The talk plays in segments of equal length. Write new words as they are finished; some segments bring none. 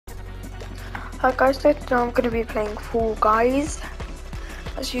Hi guys, so today I'm going to be playing Fall Guys.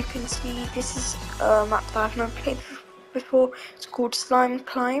 As you can see, this is a map that I've never played before. It's called Slime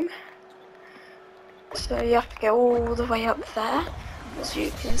Climb. So you have to get all the way up there, as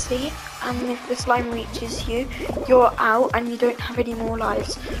you can see. And if the slime reaches you, you're out and you don't have any more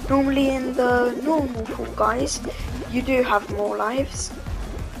lives. Normally in the normal Fall Guys, you do have more lives,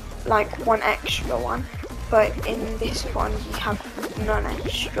 like one extra one. But in this one, you have none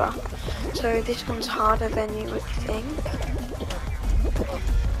extra. So this one's harder than you would think.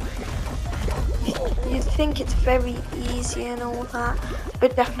 You'd think it's very easy and all that,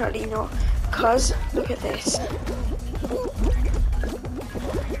 but definitely not. Cause look at this.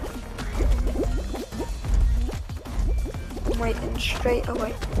 I'm waiting straight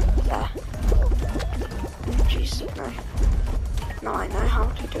away. There. Jeez, no. Now I know how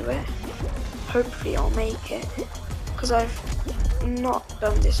to do it. Hopefully I'll make it. Because I've not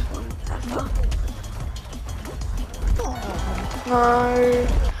done this one ever. No.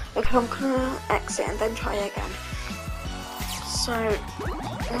 Okay, I'm gonna exit and then try again. So,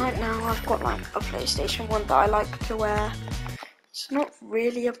 right now I've got like a PlayStation 1 that I like to wear. It's not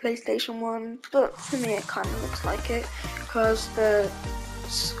really a PlayStation 1, but for me it kind of looks like it. Because the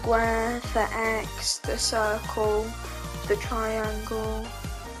square, the X, the circle, the triangle.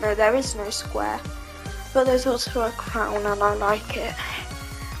 No, there is no square. But there's also a crown and I like it.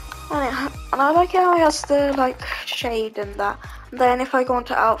 And I like how it has the like shade and that. And then if I go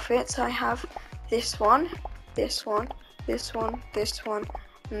into outfits, I have this one, this one, this one, this one,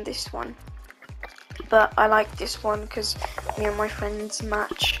 and this one. But I like this one because me and my friends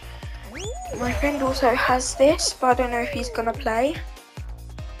match. My friend also has this, but I don't know if he's gonna play.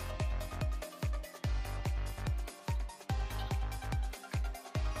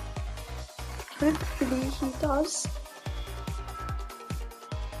 Hopefully he does.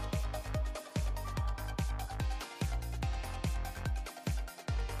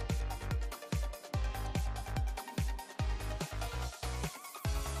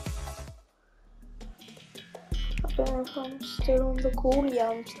 I don't know if I'm still on the call. Yeah,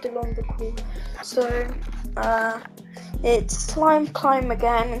 I'm still on the call. So, it's Slime Climb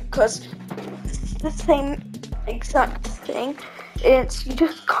again because it's the same exact thing. It's you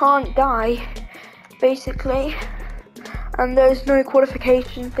just can't die, basically, and there's no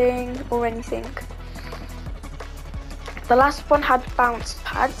qualification thing or anything. The last one had bounce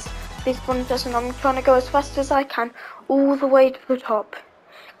pads. This one doesn't. I'm trying to go as fast as I can all the way to the top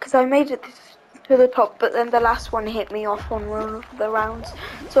because I made it to the top, but then the last one hit me off on one of the rounds,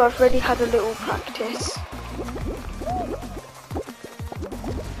 so I've already had a little practice.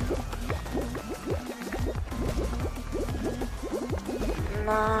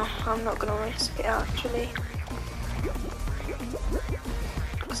 Nah, I'm not gonna risk it actually.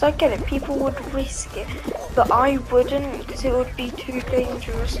 Because I get it, people would risk it, but I wouldn't because it would be too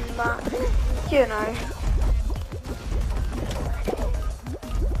dangerous and that, you know.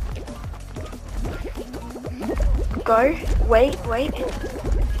 Go, wait. Wait,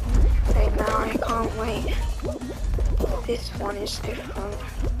 now I can't wait. This one is different.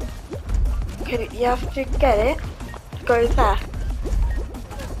 Okay, you have to get it. Go there.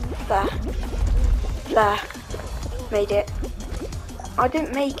 There. Made it. I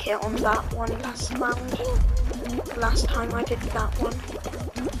didn't make it on that one last round. Last time I did that one.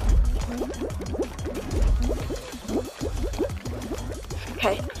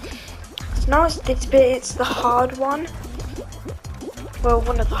 Okay. So now it's this bit, it's the hard one. Well,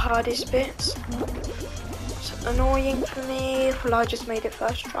 one of the hardest bits. It's annoying for me. Well, I just made it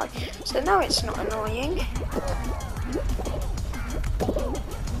first try. So now it's not annoying.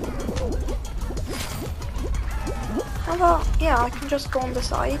 How about, yeah, I can just go on the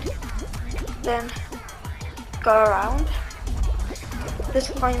side. Then go around. This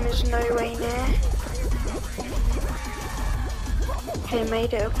slime is no way near. Okay,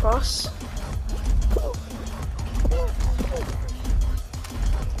 made it across.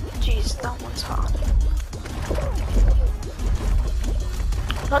 Jeez, that one's hard.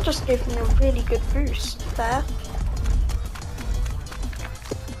 That just gave me a really good boost there.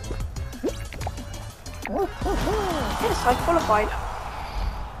 Yes, I qualified.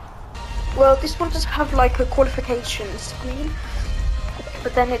 Well, this one does have like a qualification screen,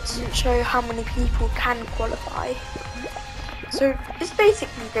 but then it doesn't show how many people can qualify. So it's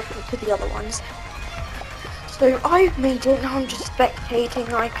basically different to the other ones. So I've made it, now I'm just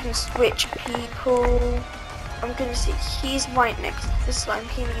spectating. I can switch people. I'm gonna see, he's right next to the slime,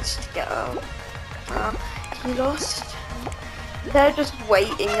 he needs to get out. He lost. They're just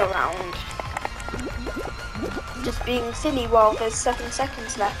waiting around. Just being silly while there's 7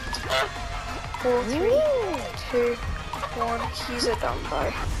 seconds left. 4, 3, 2, 1. He's a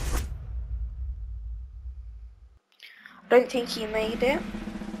Dumbo. I don't think he made it.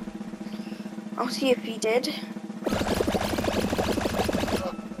 I'll see if he did.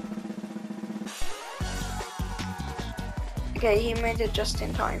 Okay, he made it just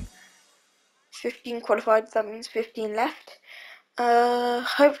in time. 15 qualified, that means 15 left.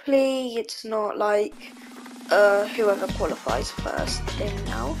 Hopefully it's not like whoever qualifies first in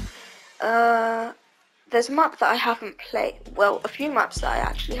now. There's a map that I haven't played, well, a few maps that I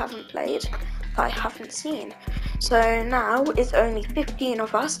actually haven't played, that I haven't seen. So now it's only 15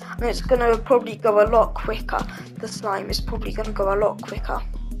 of us, and it's gonna probably go a lot quicker. The slime is probably gonna go a lot quicker.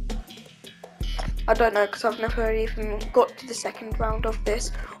 I don't know, because I've never even got to the second round of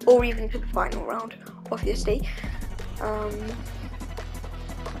this, or even to the final round, obviously.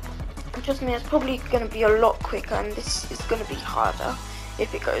 Just mean it's probably gonna be a lot quicker, and this is gonna be harder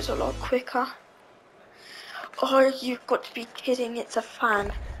if it goes a lot quicker. Oh, you've got to be kidding, it's a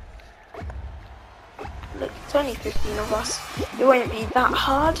fan. Look, it's only 15 of us. It won't be that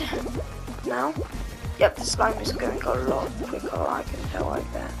hard now. Yep, the slime is going to go a lot quicker, I can tell, I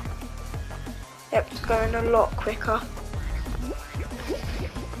bet. Yep, it's going a lot quicker.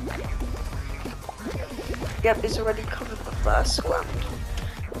 Yep, it's already covered the first ground.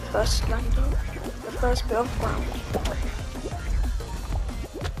 The first bit of ground.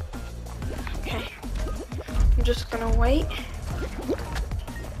 Okay. I'm just gonna wait.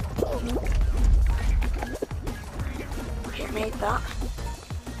 Okay, made that.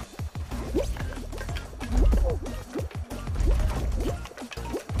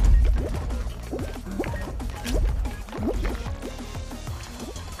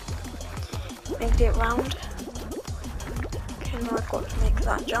 Made it round. Okay, now I've got to make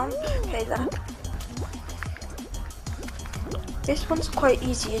that jump. Okay, there. This one's quite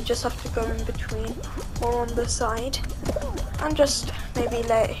easy, you just have to go in between or on the side and just maybe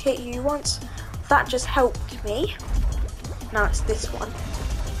let it hit you once. That just helped me. Now it's this one.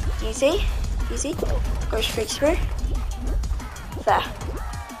 Easy, easy. Go straight through. There.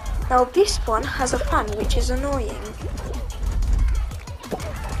 Now this one has a fan, which is annoying.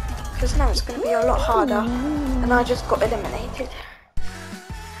 Because now it's going to be a lot harder. And I just got eliminated.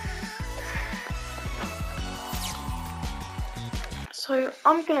 So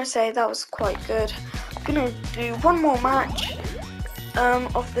I'm going to say that was quite good. I'm going to do one more match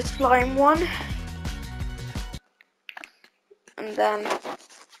of the slime one. And then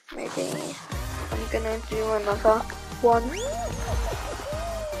maybe I'm going to do another one.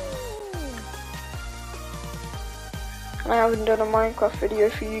 I haven't done a Minecraft video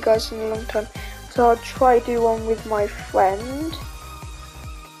for you guys in a long time, so I'll try to do one with my friend,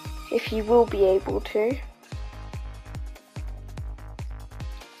 if he will be able to.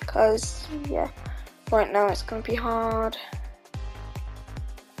 Because, yeah, right now it's going to be hard.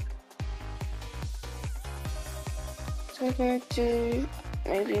 So I'm going to do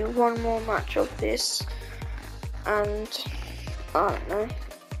maybe one more match of this, and I don't know,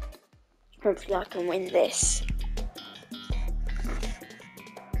 hopefully I can win this.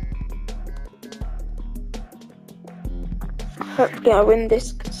 Hopefully I win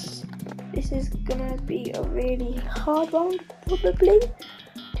this, because this is gonna be a really hard round, probably.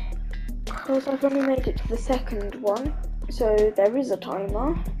 Because I've only made it to the second one, so there is a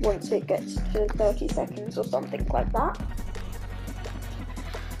timer once it gets to 30 seconds or something like that.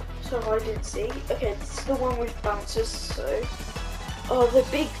 So I did see. Okay, this is the one with bouncers, so... Oh, the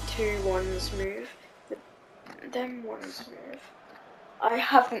big two ones move. Them ones move. I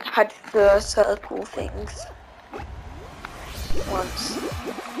haven't had the circle things once.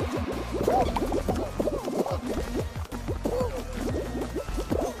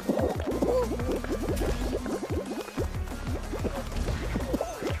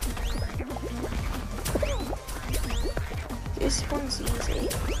 This one's easy.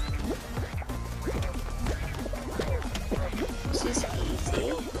 This is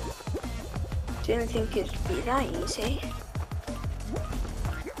easy. Didn't think it'd be that easy.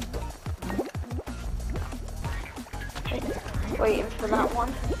 Okay, waiting for that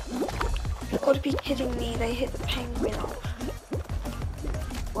one. You've got to be kidding me, they hit the penguin off.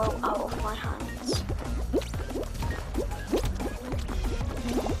 Well, out of my hands.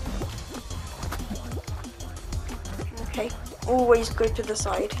 Okay, always go to the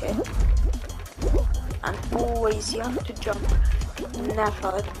side here. And always you have to jump.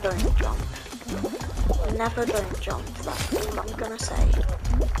 Never don't jump. Never don't jump, that's all I'm gonna say.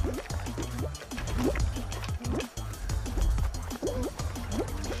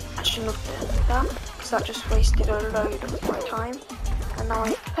 I shouldn't have done that, because that just wasted a load of my time. and now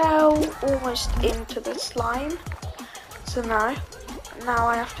I fell almost into the slime. So now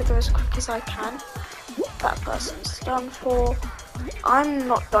I have to go as quick as I can. That person's done for. I'm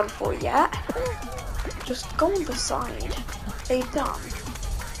not done for yet. Just go on the side. They done.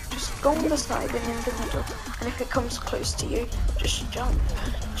 Just go on the side and in the middle. And if it comes close to you, just jump.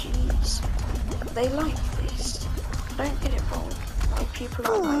 Jeez. They like this. Don't get it wrong. Like, people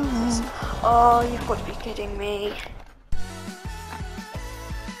are like this. Oh, you've got to be kidding me.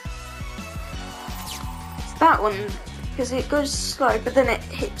 It's that one, because it goes slow, but then it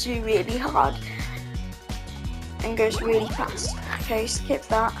hits you really hard. And goes really fast. Okay, skip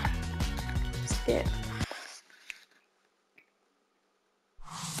that. Skip.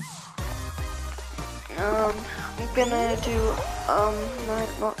 I'm gonna do, no,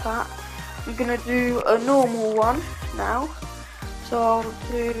 not that. I'm gonna do a normal one now. So I'll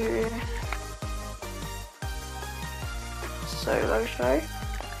do solo show.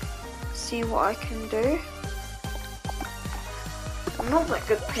 See what I can do. I'm not that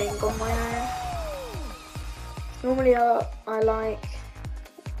good playing on my own. Normally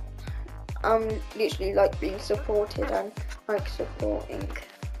literally like being supported and like supporting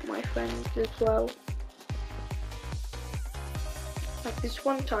my friends as well. Like this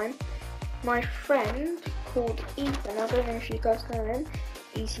one time, my friend called Ethan, I don't know if you guys know him,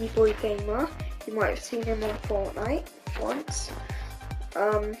 Easy Boy Gamer. You might have seen him on Fortnite once,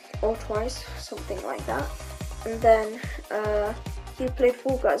 or twice, something like that. And then he played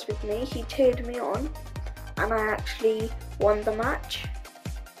Fall Guys with me, he cheered me on, and I actually won the match.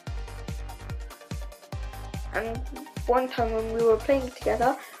 And one time when we were playing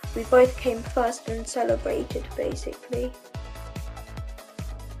together, we both came first and celebrated basically.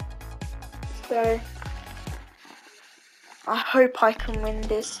 So I hope I can win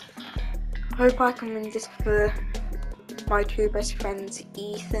this. I hope I can win this for my two best friends,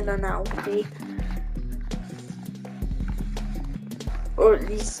 Ethan and Alfie. Or at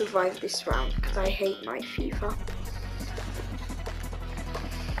least survive this round, because I hate my FIFA.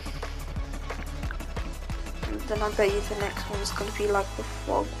 And then I bet you the next one is going to be like the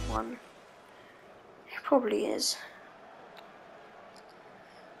frog one. It probably is.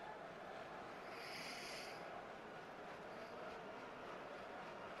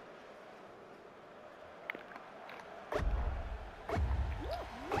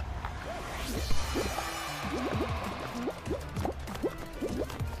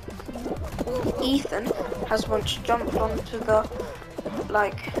 Ethan has once jumped onto the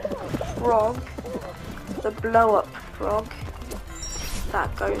frog, the blow up frog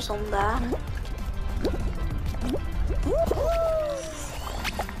that goes on there.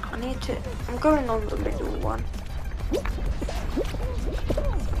 I'm going on the middle one.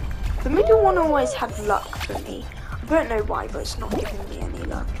 The middle one always had luck for me. I don't know why, but it's not giving me any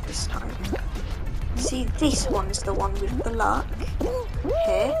luck this time. See, this one's the one with the luck.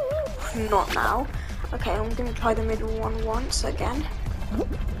 Here. Not now. Okay, I'm gonna try the middle one once again.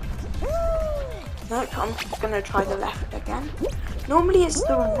 Nope, I'm gonna try the left again. Normally it's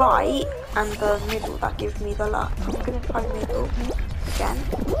the right and the middle that give me the luck. I'm gonna try middle again,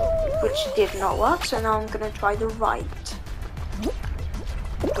 which did not work, so now I'm gonna try the right,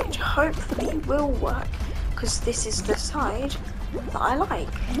 which hopefully will work, because this is the side that I like.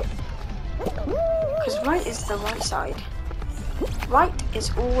 Because right is the right side. Right is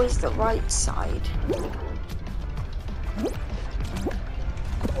always the right side.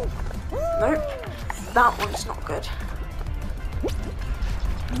 Nope, that one's not good.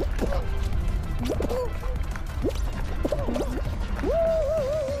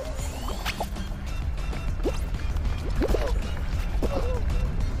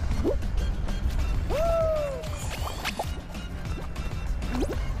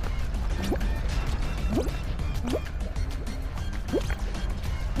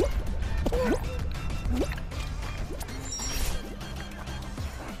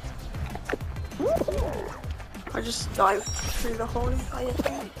 I just dived through the whole entire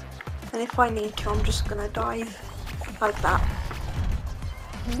thing, and if I need to, I'm just gonna dive like that.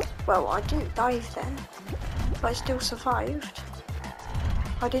 Well, I didn't dive then, but I still survived.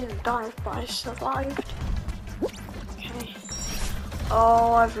 I didn't dive, but I survived. Okay.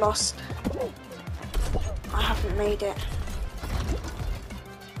 Oh, I've lost. I haven't made it.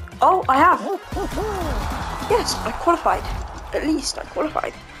 Oh, I have! Yes, I qualified. At least I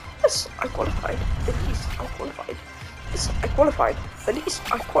qualified. Yes, I qualified. At least I qualified. Yes, I qualified. At least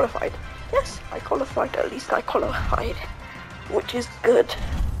I qualified. Yes, I qualified. At least I qualified. Which is good.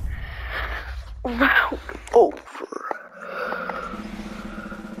 Round over.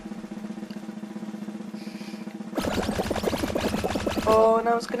 Oh,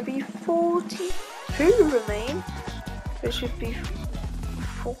 now it's going to be 42 remain. So it should be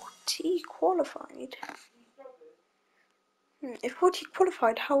 40 qualified. If 40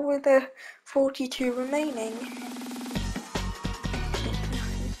 qualified, how were there 42 remaining?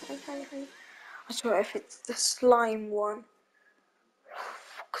 I swear if it's the slime one.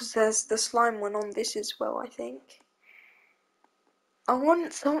 Because there's the slime one on this as well, I think. I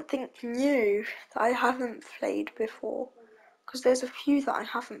want something new that I haven't played before. Because there's a few that I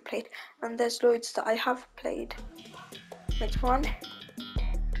haven't played, and there's loads that I have played. Which one?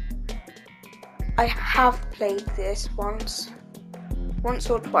 I have played this once. Once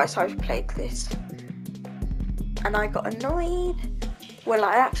or twice I've played this. And I got annoyed. Well,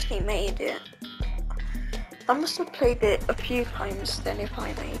 I actually made it. I must have played it a few times then if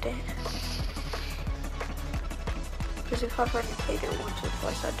I made it. Because if I've only played it once or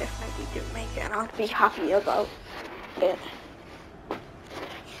twice, I definitely didn't make it, and I'd be happy about it.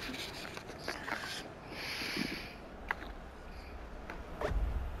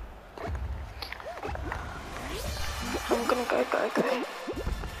 I'm gonna go.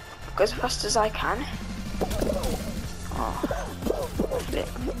 Go as fast as I can. Oh, flip.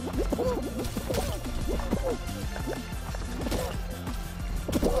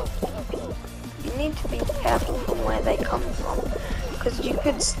 You need to be careful from where they come from, because you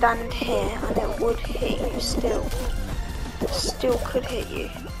could stand here and it would hit you still. Still could hit you.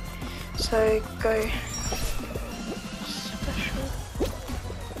 So go special.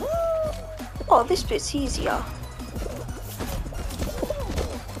 Oh, this bit's easier.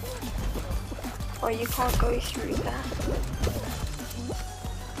 Oh, you can't go through there.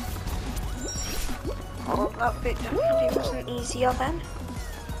 Oh, that bit definitely wasn't easier then.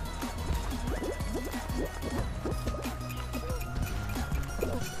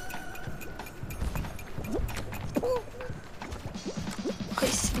 I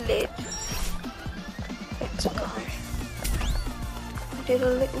slid. Let's go. I did a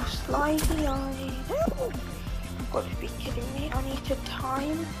little slidey eye. Got to be kidding me. I need to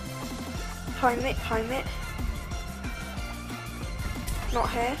time it. Not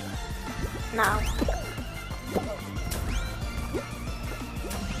here. Now.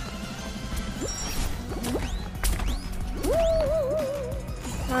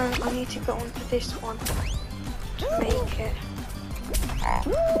 I need to go onto this one to make it.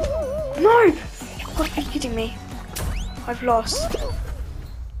 No! You've got to be kidding me. I've lost.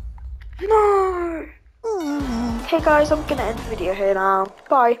 No! Okay guys, I'm gonna end the video here now.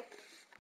 Bye.